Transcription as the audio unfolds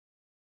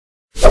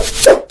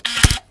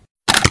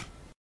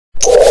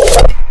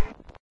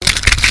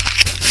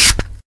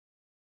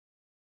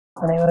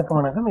அனைவருக்கும்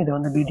வணக்கம். இது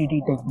வந்து BTT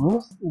டெக்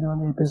நியூஸ். இது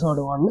வந்து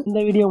எபிசோடு 1. இந்த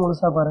வீடியோ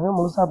முழுசாக பாருங்கள்.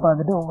 முழுசாக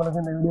பார்த்துட்டு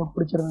உங்களுக்கு இந்த வீடியோ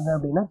பிடிச்சிருந்தது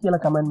அப்படின்னா கீழே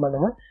கமெண்ட்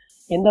பண்ணுங்கள்.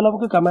 எந்த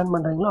அளவுக்கு கமெண்ட்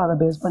பண்ணுறீங்களோ அதை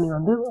பேஸ் பண்ணி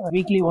வந்து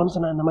வீக்லி ஒன்ஸ்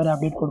நான் இந்த மாதிரி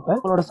அப்டேட் கொடுப்பேன்.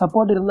 உங்களோட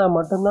சப்போர்ட் இருந்தால்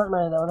மட்டும்தான்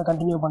நான் இதை வந்து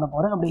கண்டினியூ பண்ண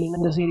போகிறேன். அப்படி இல்லைங்க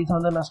இந்த சீரிஸ்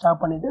வந்து நான்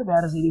ஸ்டாப் பண்ணிவிட்டு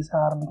வேறு சீரிஸ்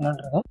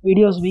ஆரம்பிக்கலான்னு இருக்கேன்.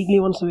 வீடியோஸ் வீக்லி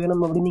ஒன்ஸ்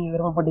வேணும் அப்படின்னு நீங்கள்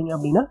விருப்பப்பட்டீங்க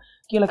அப்படின்னா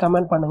கீழே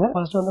கமெண்ட் பண்ணுங்கள்.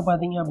 ஃபர்ஸ்ட் வந்து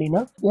பார்த்தீங்க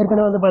அப்படின்னா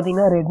ஏற்கனவே வந்து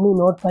பார்த்தீங்கன்னா Redmi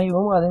Note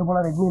 5 அதே போல்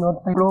Redmi Note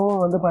 5 Pro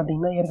வந்து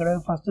பார்த்தீங்கன்னா ஏற்கனவே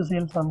ஃபர்ஸ்ட்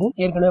சேல்ஸ் வந்து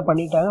ஏற்கனவே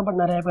பண்ணிட்டாங்க. பட்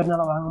நிறைய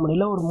பேர்னால வாங்க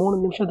முடியல. ஒரு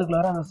 3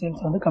 நிமிஷத்துக்குள்ளார அந்த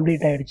சேல்ஸ் வந்து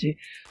கம்ப்ளீட் ஆயிடுச்சு.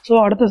 ஸோ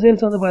அடுத்த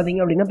சேல்ஸ் வந்து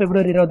பார்த்தீங்க அப்படின்னா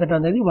February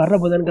 28 வர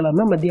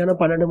புதன்கிழமை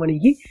மத்தியானம் 12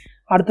 மணிக்கு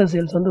அடுத்த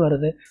சேல்ஸ் வந்து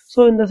வருது. ஸோ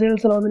இந்த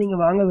சேல்ஸில் வந்து நீங்கள்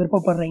வாங்க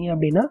விருப்பப்படுறீங்க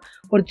அப்படின்னா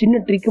ஒரு சின்ன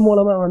ட்ரிக்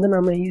மூலமாக வந்து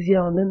நம்ம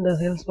ஈஸியாக வந்து இந்த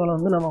சேல்ஸ் போல்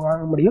வந்து நம்ம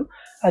வாங்க முடியும்.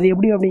 அது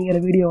எப்படி அப்படிங்கிற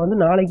வீடியோ வந்து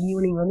நாளைக்கு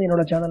ஈவினிங் வந்து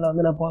என்னோட சேனலில்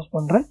வந்து நான் போஸ்ட்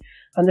பண்ணுறேன்.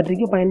 அந்த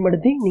ட்ரிக்கை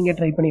பயன்படுத்தி நீங்கள்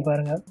ட்ரை பண்ணி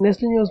பாருங்கள்.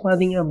 நெக்ஸ்ட் நியூஸ்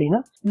பார்த்தீங்க அப்படின்னா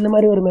இந்த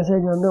மாதிரி ஒரு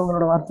மெசேஜ் வந்து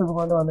உங்களோட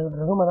வாட்ஸ்அப்புக்கு வந்து வந்துகிட்டு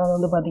இருக்கும். அதாவது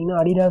வந்து பார்த்தீங்கன்னா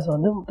Adidas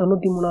வந்து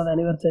 93வது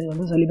அனிவர்சரி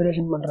வந்து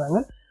செலிப்ரேஷன் பண்ணுறாங்க.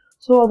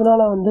 ஸோ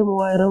அதனால் வந்து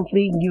 3000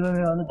 ஃப்ரீ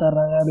கிவ்அவே வந்து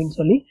தர்றாங்க அப்படின்னு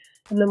சொல்லி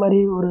இந்த மாதிரி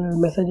ஒரு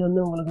மெசேஜ் வந்து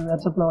உங்களுக்கு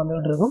வாட்ஸ்அப்பில்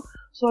வந்துகிட்டு இருக்கும்.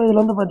 ஸோ இதில்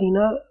வந்து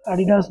பார்த்தீங்கன்னா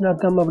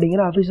adidas.com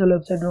அப்படிங்கிற அஃபிஷியல்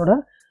வெப்சைட்டோட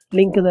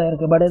லிங்க் தான்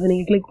இருக்குது. பட் இதை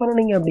நீங்கள் கிளிக்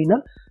பண்ணிங்க அப்படின்னா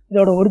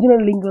இதோட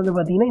ஒரிஜினல் லிங்க் வந்து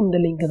பார்த்தீங்கன்னா இந்த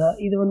லிங்க் தான்.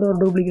 இது வந்து ஒரு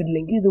டூப்ளிகேட்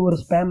லிங்க், இது ஒரு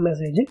ஸ்பேம்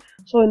மெசேஜ்.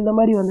 ஸோ இந்த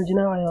மாதிரி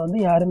வந்துச்சுன்னா வந்து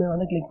யாருமே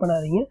வந்து கிளிக்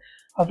பண்ணாதீங்க.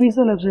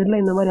 அஃபீஷியல்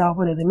வெப்சைட்டில் இந்த மாதிரி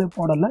ஆஃபர் எதுவுமே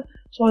போடலை.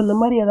 ஸோ இந்த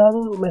மாதிரி ஏதாவது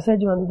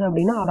மெசேஜ் வந்தது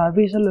அப்படின்னா ஒரு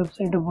அஃபீஷியல்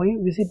வெப்சைட்டை போய்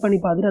விசிட் பண்ணி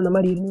பார்த்துட்டு அந்த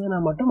மாதிரி இருந்ததுன்னா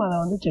மட்டும் அதை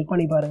வந்து செக்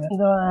பண்ணி பாருங்கள்.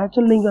 இதோட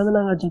ஆக்சுவல் லிங்க் வந்து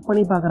நாங்கள் செக்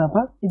பண்ணி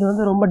பார்க்குறப்ப இது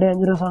வந்து ரொம்ப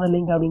டேஞ்சரஸான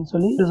லிங்க் அப்படின்னு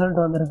சொல்லி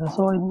ரிசல்ட் வந்திருக்கு.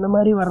 ஸோ இந்த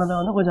மாதிரி வர்றதை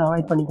வந்து கொஞ்சம்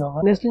அவாய்ட்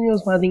பண்ணிக்கோங்க. நெக்ஸ்ட்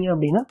நியூஸ் பார்த்தீங்க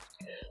அப்படின்னா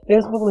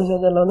ஃபேஸ்புக்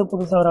மெசேஜரில் வந்து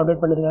புதுசாக ஒரு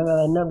அப்டேட் பண்ணியிருக்காங்க.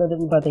 அது என்ன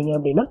அப்டேட்னு பார்த்தீங்க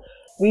அப்படின்னா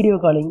வீடியோ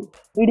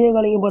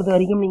காலிங்கை பொறுத்த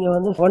வரைக்கும் நீங்கள்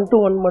வந்து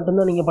 1-to-1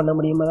 மட்டும்தான் நீங்கள் பண்ண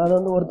முடியும். அதாவது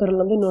வந்து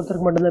ஒருத்தர்லேருந்து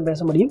இன்னொருத்தருக்கு மட்டும்தான்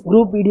பேச முடியும்.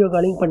 குரூப் வீடியோ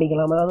காலிங்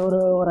பண்ணிக்கலாம். அதாவது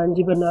ஒரு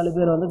 5 பேர் 4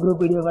 பேர் வந்து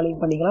குரூப் வீடியோ காலிங்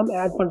பண்ணிக்கலாம்.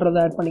 ஆட் பண்ணுறது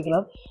ஆட்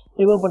பண்ணிக்கலாம்,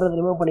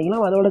 ரிமூவ்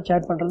பண்ணிக்கலாம், அதோட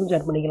சேட்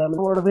பண்ணிக்கலாம்.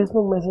 உங்களோட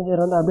ஃபேஸ்புக்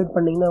மெசேஜர் வந்து அப்டேட்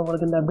பண்ணிங்கன்னா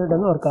உங்களுக்கு இந்த அப்டேட்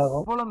வந்து ஒர்க்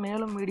ஆகும். போல்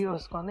மேலும்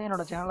வீடியோஸ்க்கு வந்து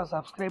என்னோட சேனலை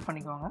சப்ஸ்கிரைப்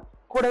பண்ணிக்கோங்க.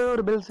 கூடவே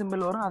ஒரு பெல்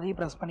சிம்பிள் வரும், அதையும்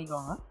ப்ரெஸ்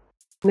பண்ணிக்கோங்க.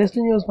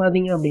 நெக்ஸ்ட் நியூஸ்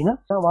பார்த்தீங்க அப்படின்னா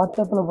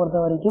வாட்ஸ்அப்பில் பொறுத்த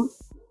வரைக்கும்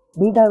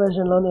பீட்டா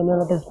வெர்ஷனில் வந்து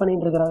என்னென்ன டெஸ்ட்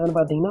பண்ணிட்டு இருக்கிறாங்கன்னு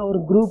பார்த்தீங்கன்னா ஒரு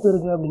குரூப்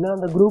இருக்குது அப்படின்னா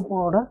அந்த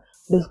குரூப்போட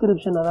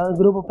டிஸ்கிரிப்ஷன், அதாவது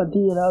குரூப்பை பற்றி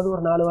ஏதாவது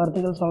ஒரு 4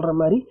 வார்த்தைகள் சொல்கிற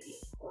மாதிரி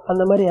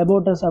அந்த மாதிரி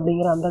அபவுட்டஸ்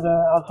அப்படிங்கிற அந்த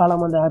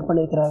காலம் வந்து ஆட்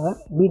பண்ணியிருக்கிறாங்க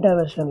பீட்டா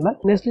வெர்ஷனில்.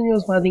 நெக்ஸ்ட்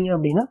நியூஸ் பார்த்தீங்க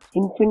அப்படின்னா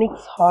Infinix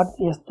Hot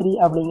S3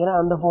 அப்படிங்கிற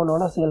அந்த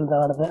ஃபோனோட சேல்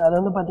தான் வருது. அது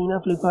வந்து பார்த்தீங்கன்னா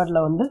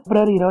ஃப்ளிப்கார்ட்டில் வந்து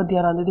February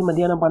 26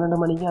 மத்தியானம் 12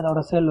 மணிக்கு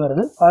அதோட சேல்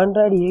வருது.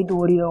 Android 8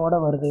 Oreo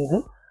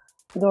வருது.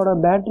 இதோட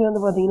பேட்டரி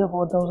வந்து பார்த்தீங்கன்னா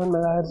 4000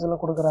 mAh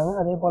கொடுக்குறாங்க.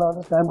 அதே போல்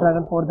வந்து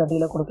Snapdragon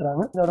 430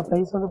 கொடுக்குறாங்க. இதோட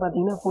ப்ரைஸ் வந்து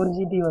பார்த்தீங்கன்னா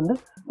 4GB வந்து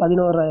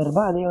 11000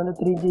 ரூபாய். அதே வந்து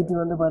 3GB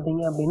வந்து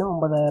பார்த்தீங்க அப்படின்னா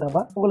 9000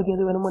 ரூபாய். உங்களுக்கு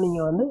எது வேணுமோ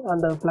நீங்கள் வந்து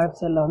அந்த ஃப்ளாட்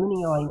சேலில் வந்து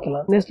நீங்கள்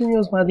வாங்கிக்கலாம். நெக்ஸ்ட்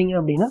நியூஸ் பார்த்தீங்க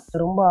அப்படின்னா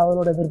ரொம்ப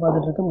அவளோட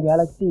எதிர்பார்த்துட்டு இருக்கும்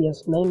Galaxy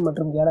S9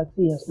 மற்றும்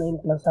Galaxy S9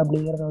 Plus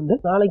அப்படிங்கிறது வந்து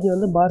நாளைக்கு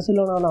வந்து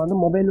பார்சிலோனாவில் வந்து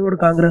மொபைல்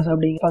வேர்ல்ட் காங்கிரஸ்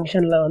அப்படிங்கிற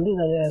ஃபங்க்ஷனில் வந்து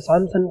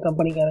சாம்சங்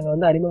கம்பெனிக்காரங்க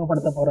வந்து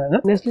அறிமுகப்படுத்த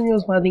போகிறாங்க. நெக்ஸ்ட்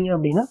நியூஸ் பார்த்தீங்க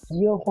அப்படின்னா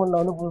ஜியோ ஃபோனில்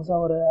வந்து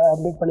புதுசாக ஒரு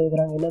அப்டேட்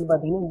பண்ணியிருக்கிறாங்க. என்னென்னு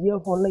பார்த்தீங்கன்னா ஜியோ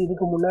ஃபோனில்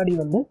இதுக்கு முன்னாடி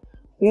வந்து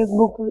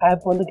ஃபேஸ்புக்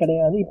ஆப் வந்து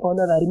கிடையாது. இப்போ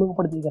வந்து அதை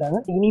அறிமுகப்படுத்திக்கிறாங்க.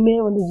 இனிமே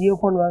வந்து ஜியோ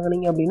ஃபோன்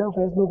வாங்கினீங்க அப்படின்னா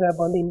ஃபேஸ்புக்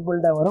ஆப் வந்து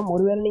இன்பில்ட்டாக வரும்.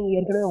 ஒருவேளை நீங்கள்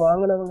ஏற்கனவே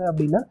வாங்கினவங்க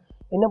அப்படின்னா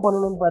என்ன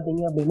பண்ணணும்னு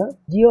பார்த்தீங்க அப்படின்னா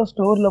ஜியோ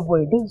ஸ்டோரில்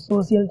போயிட்டு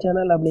சோசியல்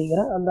சேனல்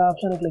அப்படிங்கிற அந்த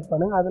ஆப்ஷனை கிளிக்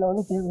பண்ணுங்கள். அதில்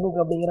வந்து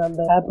ஃபேஸ்புக் அப்படிங்கிற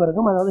அந்த ஆப்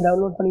இருக்கும். அதை வந்து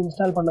டவுன்லோட் பண்ணி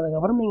இன்ஸ்டால்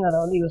பண்ணதுக்கப்புறம் நீங்கள் அதை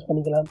வந்து யூஸ்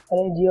பண்ணிக்கலாம்.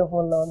 அதே ஜியோ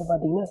ஃபோனில் வந்து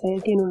பார்த்தீங்கன்னா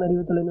செயற்கை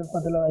நுண்ணறிவு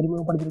தொழில்நுட்பத்தில்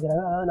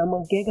அறிமுகப்படுத்திருக்கிறாங்க. அதாவது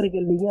நம்ம கேட்குற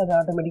கேள்விக்கு அது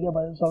ஆட்டோமேட்டிக்காக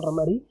பதில் சொல்கிற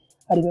மாதிரி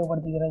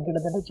அறிமுகப்படுத்திக்கிறாங்க.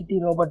 கிட்டத்தட்ட சிட்டி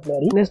ரோபோட்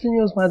மாதிரி. நெக்ஸ்ட்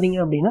நியூஸ் பார்த்தீங்க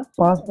அப்படின்னா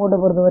பாஸ்போர்ட்டை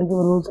பொறுத்த வரைக்கும்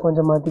ரூல்ஸ்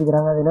கொஞ்சம்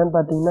மாற்றிருக்கிறாங்க. அது என்னன்னு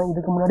பார்த்தீங்கன்னா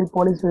இதுக்கு முன்னாடி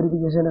போலீஸ்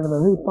வெரிஃபிகேஷன்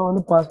இருந்தது. இப்போ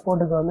வந்து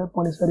பாஸ்போர்ட்டுக்கு வந்து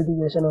போலீஸ்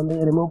வெரிஃபிகேஷன் வந்து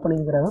ரிமூவ்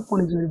பண்ணியிருக்கிறாங்க.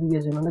 போலீஸ்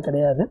வெரிஃபிகேஷன் வந்து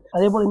கிடையாது.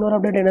 அதே போல் இன்னொரு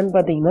அப்டேட் என்னன்னு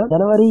பார்த்தீங்கன்னா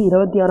January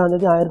 26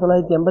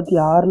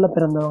 1986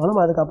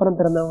 பிறந்தவங்களும் அதுக்கப்புறம்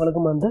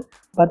பிறந்தவங்களுக்கும் வந்து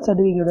பர்த்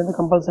சர்டிஃபிகேட் வந்து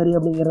கம்பல்சரி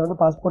அப்படிங்கிறது வந்து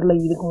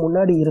பாஸ்போர்ட்டில் இதுக்கு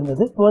முன்னாடி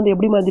இருந்தது. இப்போ வந்து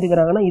எப்படி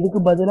மாற்றிருக்கிறாங்கன்னா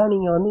இதுக்கு பதிலாக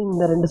நீங்கள் வந்து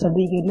இந்த 2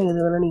 சர்டிஃபிகேட்டில் எது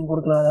வேணால் நீங்கள்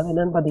கொடுக்கலாம். அதாவது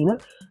என்னென்னு பார்த்தீங்கன்னா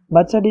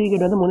பர்த்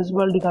சர்டிஃபிகேட் வந்து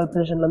முனிசிபாலிட்டி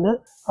கார்பரேஷன்லேருந்து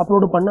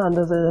அப்லோடு பண்ண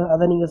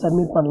அதை நீங்கள்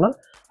சப்மிட் பண்ணலாம்.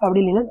 அப்படி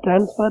இல்லைன்னா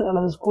ட்ரான்ஸ்ஃபர்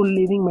அல்லது school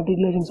leaving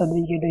matriculation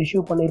certificate issue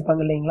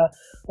பண்ணியிருப்பாங்க இல்லைங்களா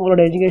உங்களோட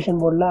எஜுகேஷன்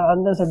போர்டில்,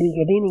 அந்த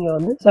சர்டிஃபிகேட்டையும் நீங்கள்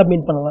வந்து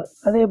சப்மிட் பண்ணலாம்.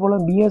 அதே போல்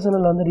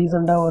BSNL வந்து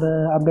ரீசெண்டாக ஒரு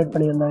அப்டேட்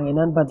பண்ணியிருந்தாங்க.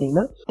 என்னன்னு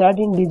பார்த்தீங்கன்னா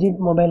 13 டிஜிட்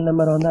மொபைல்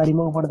நம்பர் வந்து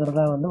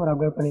அறிமுகப்படுத்துறதா வந்து ஒரு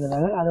அப்டேட்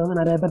பண்ணியிருந்தாங்க. அது வந்து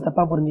நிறைய பேர்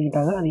தப்பாக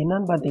புரிஞ்சுக்கிட்டாங்க. அது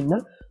என்னன்னு பார்த்தீங்கன்னா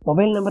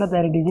மொபைல் நம்பரை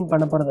 13 டிஜிட்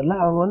பண்ண போகிறதில்ல.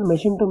 அவங்க வந்து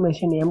மெஷின் டு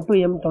மெஷின்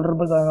M2M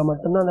தொடர்புக்காக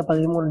மட்டும்தான் அந்த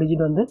 13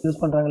 டிஜிட் வந்து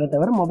யூஸ் பண்ணுறாங்களே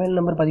தவிர மொபைல்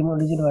நம்பர் 13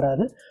 டிஜிட்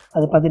வராது.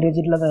 அது 10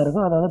 டிஜிட்டில் தான்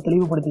இருக்கும். அதை வந்து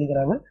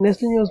தெளிவுபடுத்திருக்கிறாங்க.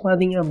 நெக்ஸ்ட் நியூஸ்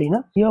பார்த்தீங்க அப்படின்னா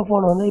ஜியோ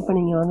ஃபோன் வந்து இப்போ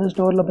நீங்கள் வந்து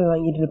ஸ்டோரில் போய்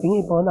வாங்கிட்டு இருப்பீங்க.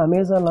 இப்போ வந்து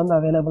அமேசானில் வந்து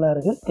அவைலபிளாக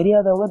இருக்குது.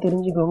 தெரியாதவங்க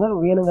தெரிஞ்சுக்கோங்க,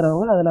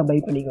 வேணுங்கிறவங்க அதில் பை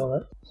பண்ணிக்கோங்க.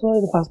 ஸோ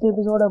இது ஃபஸ்ட்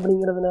எபிசோடு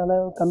அப்படிங்கிறதுனால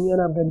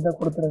கம்மியான அப்டேட் தான்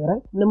கொடுத்துருக்கிறேன்.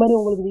 இந்த மாதிரி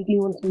உங்களுக்கு வீக்லி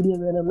ஒன்ஸ் வீடியோ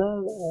வேணும்னா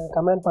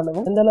கமெண்ட்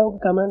பண்ணுங்கள். எந்த அளவுக்கு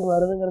கமெண்ட்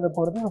வருதுங்கிறத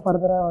பொறுத்து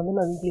ஃபர்தராக வந்து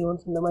நான் வீக்லி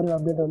ஒன்ஸ் இந்த மாதிரி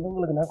அப்டேட் வந்து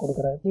உங்களுக்கு நான்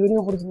கொடுக்குறேன். இந்த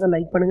வீடியோ பிடிச்சிருந்தா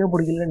லைக் பண்ணுங்கள்,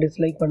 பிடிக்கல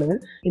டிஸ்லைக்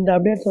பண்ணுங்கள். இந்த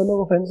அப்டேட்ஸ் வந்து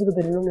உங்கள் ஃப்ரெண்ட்ஸுக்கு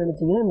தெரியணும்னு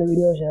நினச்சிங்கன்னா இந்த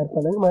வீடியோ ஷேர்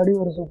பண்ணுங்கள்.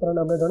 மறுபடியும் ஒரு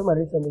சூப்பரான அப்டேட்டோட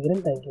மறுபடியும்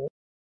சந்திக்கிறேன். தேங்க்யூ.